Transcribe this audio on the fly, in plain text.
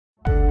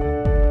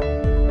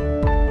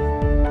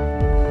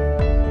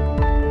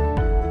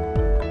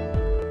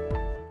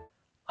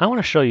I want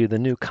to show you the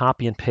new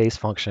copy and paste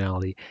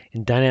functionality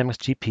in Dynamics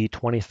GP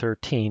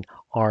 2013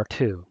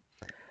 R2.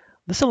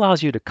 This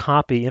allows you to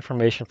copy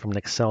information from an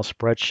Excel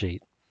spreadsheet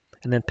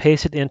and then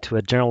paste it into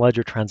a General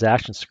Ledger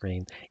transaction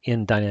screen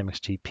in Dynamics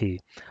GP.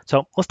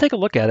 So let's take a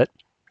look at it.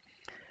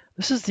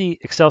 This is the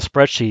Excel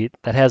spreadsheet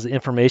that has the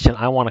information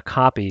I want to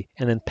copy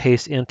and then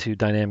paste into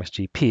Dynamics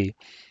GP.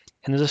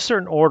 And there's a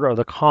certain order of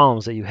the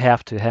columns that you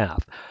have to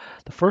have.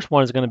 The first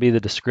one is going to be the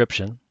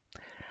description.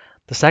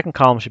 The second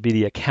column should be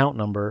the account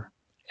number,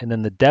 and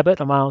then the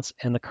debit amounts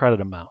and the credit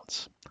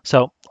amounts.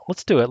 So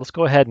let's do it. Let's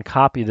go ahead and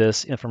copy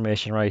this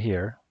information right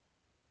here.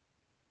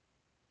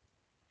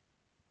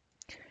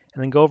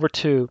 And then go over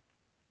to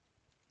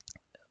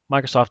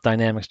Microsoft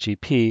Dynamics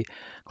GP,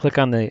 click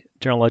on the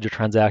General Ledger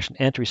Transaction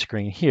Entry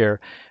screen here,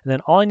 and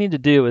then all I need to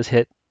do is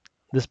hit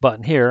this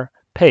button here,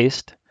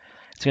 paste.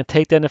 It's going to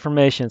take that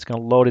information, it's going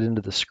to load it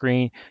into the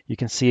screen. You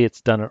can see it's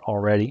done it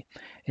already,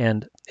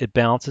 and it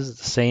balances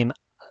the same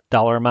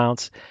dollar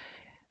amounts.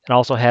 It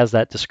also has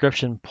that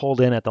description pulled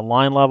in at the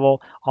line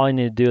level. All I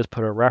need to do is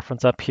put a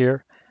reference up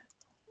here,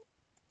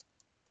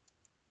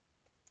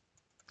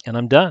 and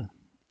I'm done.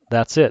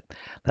 That's it.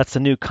 That's the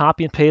new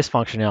copy and paste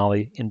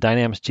functionality in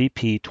Dynamics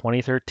GP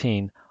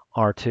 2013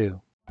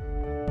 R2.